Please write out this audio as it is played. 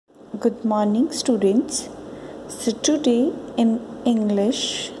Good morning, students. So, today in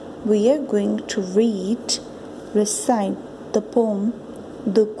English, we are going to recite the poem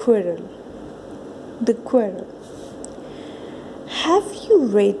The Quarrel. The Quarrel. Have you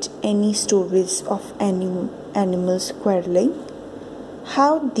read any stories of animals quarreling?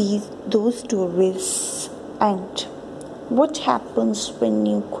 How those stories end? What happens when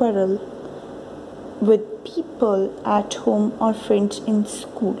you quarrel with people at home or friends in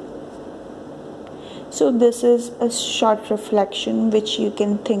school? So this is a short reflection which you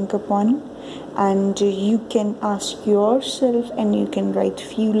can think upon, and you can ask yourself, and you can write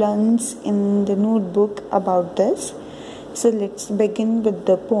few lines in the notebook about this. So let's begin with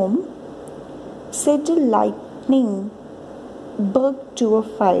the poem. Said a lightning bug to a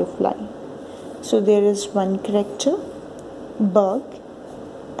firefly. So there is one character, bug,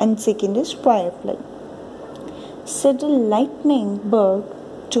 and second is firefly. Said a lightning bug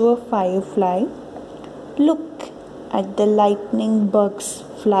to a firefly, look at the lightning bugs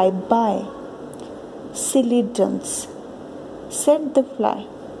fly by. Silly dunce, said the fly,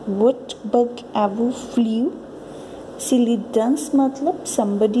 what bug ever flew? Silly dunce matlab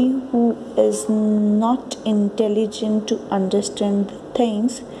somebody who is not intelligent to understand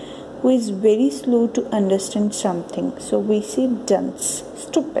things, who is very slow to understand something. So we say dunce,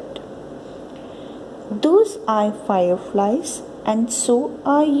 stupid. Those are fireflies, and so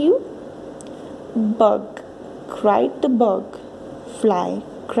are you. Bug, cried the bug. Fly,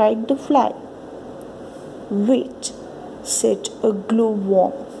 cried the fly. Wait, said a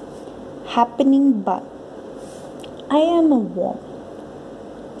glowworm, happening by. I am a worm,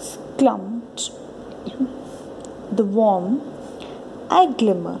 clumped the worm. I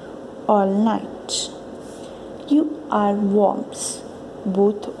glimmer all night. You are worms,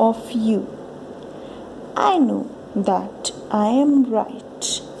 both of you. I know that I am right.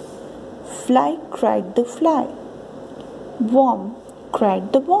 Fly, cried the fly. Worm,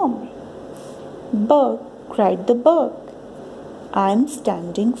 cried the worm. Bug, cried the bug. I am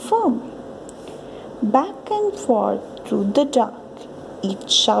standing firm. Back and forth through the dark, each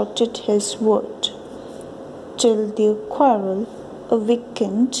shouted his word, till their quarrel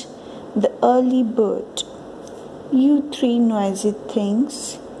awakened the early bird. You three noisy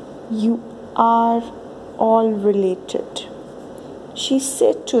things, you are all related, she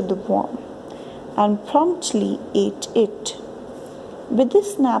said to the worm, and promptly ate it. With a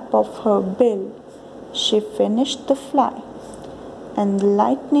snap of her bill, she finished the fly, and the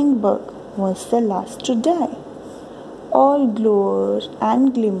lightning bug was the last to die. All glower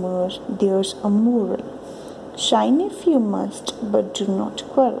and glimmer, there's a moral. Shine if you must, but do not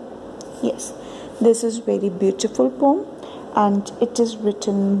quarrel. Yes, this is very beautiful poem, and it is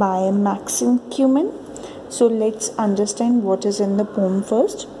written by Maxine Kumin. So let's understand what is in the poem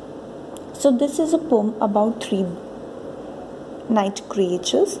first. So this is a poem about three night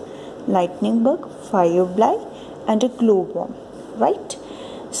creatures: lightning bug, firefly, and a glowworm, right?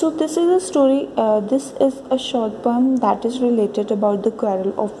 So this is a story, this is a short poem that is related about the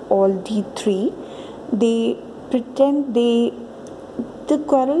quarrel of all the three. They pretend the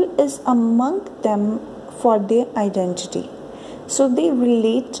quarrel is among them for their identity. So they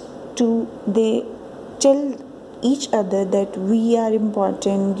relate to, they tell each other that we are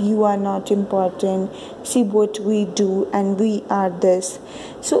important, you are not important, see what we do, and we are this.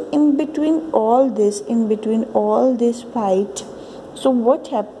 So in between all this fight, so what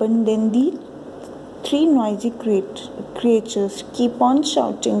happened then? The three noisy creatures keep on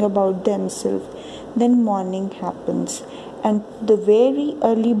shouting about themselves. Then morning happens, and the very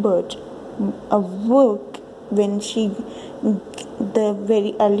early bird awoke when she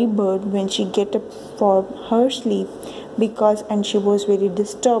get up for her sleep, and she was very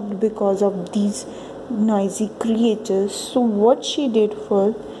disturbed because of these noisy creatures. So what she did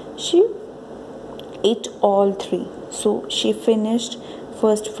first, she ate all three. So she finished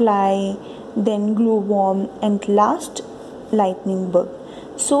first fly, then glowworm, and last lightning bug.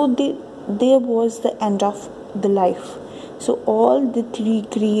 So there was the end of the life. So all the three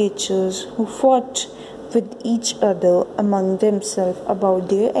creatures who fought with each other among themselves about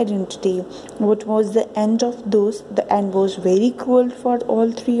their identity, what was the end of those? The end was very cruel for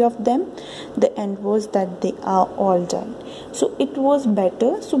all three of them. The end was that they are all died. So it was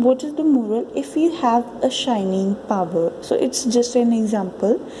better. So what is the moral? If you have a shining power, so it's just an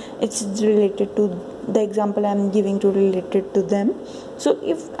example, it's related to the example I'm giving to related to them. So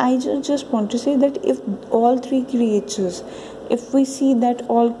if I just want to say that if all three creatures, if we see that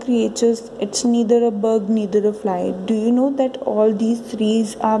all creatures, it's neither a bug, neither a fly. Do you know that all these three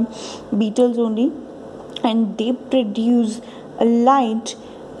are beetles only, and they produce a light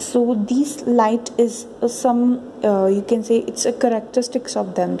So these light is some you can say it's a characteristics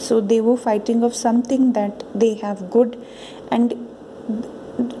of them. So they were fighting of something that they have good, and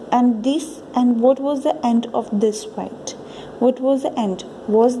what was the end of this fight? What was the end?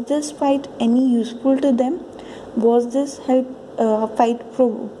 Was this fight any useful to them? Was this fight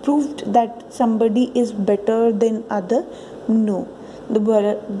proved that somebody is better than other? No.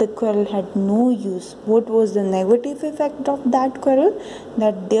 The quarrel had no use. What was the negative effect of that quarrel?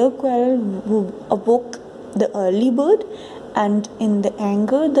 That their quarrel awoke the early bird, and in the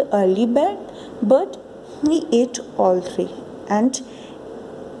anger the early bird he ate all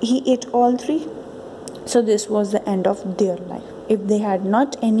three, so this was the end of their life. If they had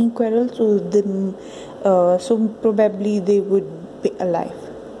not any quarrel, so probably they would be alive.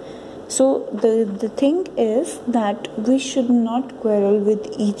 So the thing is that we should not quarrel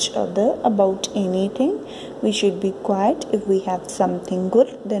with each other about anything. We should be quiet. If we have something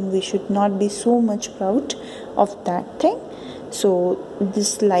good, then we should not be so much proud of that thing. So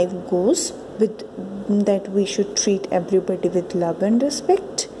this life goes with that we should treat everybody with love and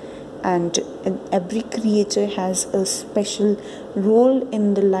respect, and every creature has a special role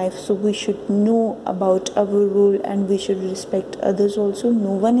in the life, so we should know about our role and we should respect others also.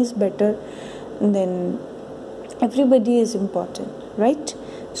 No one is better than, everybody is important, right?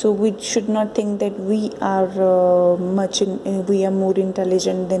 So we should not think that we are we are more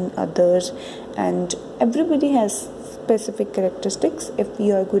intelligent than others, and everybody has specific characteristics. If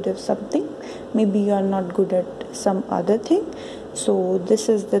you are good at something, maybe you are not good at some other thing. So this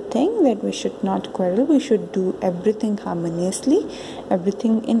is the thing, that we should not quarrel. We should do everything harmoniously,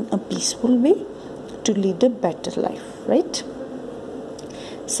 everything in a peaceful way to lead a better life, right?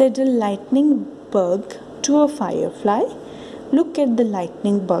 Said a lightning bug to a firefly, look at the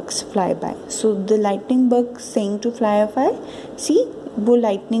lightning bugs fly by. So the lightning bug saying to firefly, see वो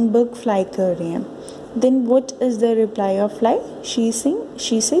lightning bug fly कर रहे हैं. Then what is the reply of fly? She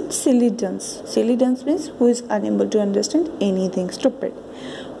said silly dunce. Silly dunce means who is unable to understand anything, stupid.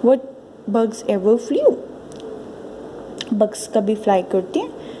 What bugs ever flew? Bugs कभी fly करते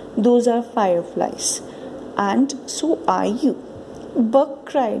हैं. Those are fireflies. And so are you. Bug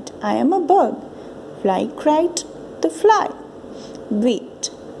cried, I am a bug. Fly cried, the fly.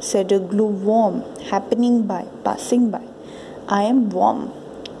 Wait, said a glowworm, passing by. I am warm.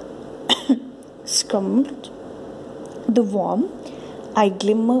 Scummed the worm. I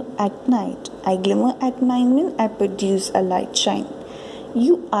glimmer at night. I glimmer at night means I produce a light shine.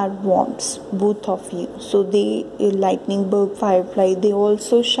 You are worms, both of you. So they, lightning bug, firefly, they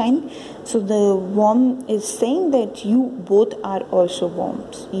also shine. So the worm is saying that you both are also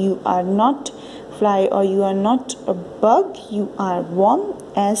worms. You are not fly, or you are not a bug. You are worm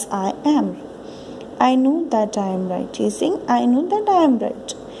as I am. I know that I am right. He is saying, I know that I am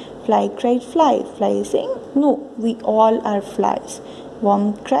right. Fly cried fly. Fly is saying, no, we all are flies.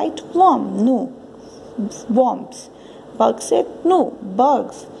 Worm cried worm. No, worms. Bug said, no,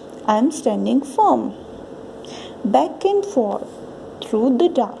 bugs. I am standing firm. Back and forth through the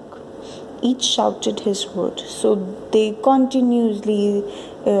dark, each shouted his word. So they continuously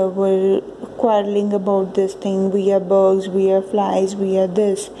were quarreling about this thing. We are bugs, we are flies, we are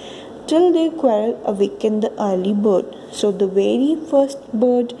this. Till their quarrel awakened the early bird. So the very first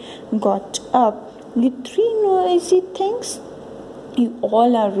bird got up with three noisy things. You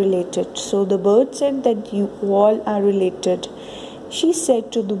all are related. So the bird said that you all are related. She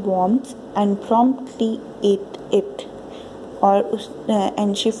said to the worms and promptly ate it.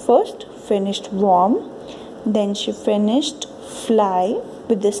 And she first finished worm, then she finished fly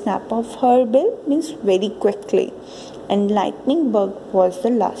with the snap of her bill, means very quickly. And lightning bug was the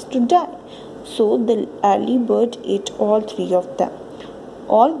last to die. So the early bird ate all three of them.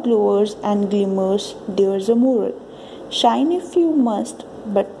 All glowers and glimmers, there's a moral. Shine if you must,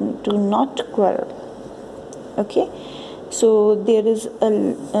 but do not quarrel. Okay, so there is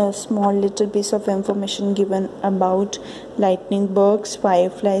a small little piece of information given about lightning bugs,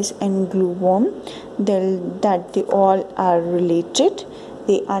 fireflies and glowworm, that they all are related.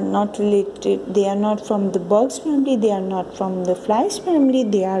 They are not related, they are not from the bugs family, they are not from the flies family,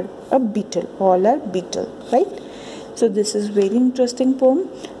 they are a beetle, all are beetle, right? So this is very interesting poem.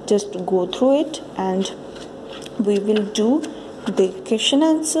 Just go through it and we will do the question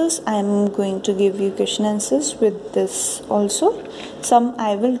answers. I am going to give you question answers with this also. Some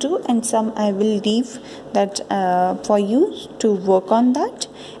I will do and some I will leave that for you to work on that.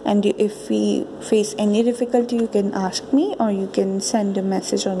 And if we face any difficulty, you can ask me or you can send a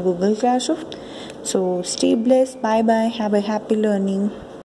message on Google Classroom. So stay blessed. Bye bye. Have a happy learning.